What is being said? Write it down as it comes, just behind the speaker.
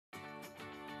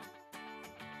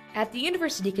At the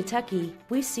University of Kentucky,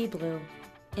 we see blue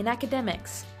in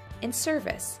academics, in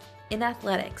service, in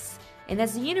athletics, and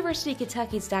as the University of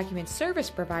Kentucky's document service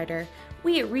provider,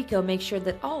 we at Ricoh make sure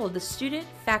that all of the student,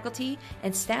 faculty,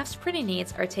 and staff's printing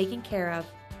needs are taken care of.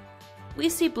 We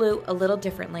see blue a little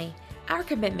differently. Our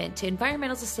commitment to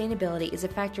environmental sustainability is a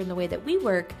factor in the way that we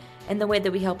work and the way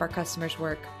that we help our customers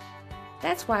work.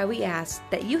 That's why we ask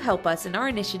that you help us in our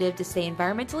initiative to stay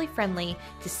environmentally friendly,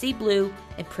 to see blue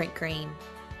and print green.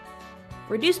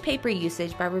 Reduce paper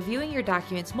usage by reviewing your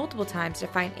documents multiple times to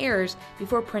find errors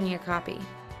before printing a copy.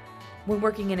 When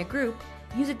working in a group,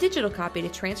 use a digital copy to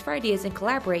transfer ideas and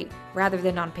collaborate rather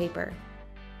than on paper.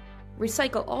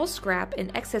 Recycle all scrap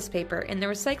and excess paper in the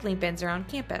recycling bins around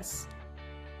campus.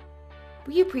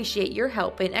 We appreciate your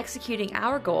help in executing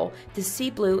our goal to see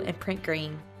blue and print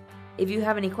green. If you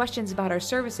have any questions about our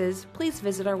services, please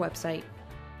visit our website.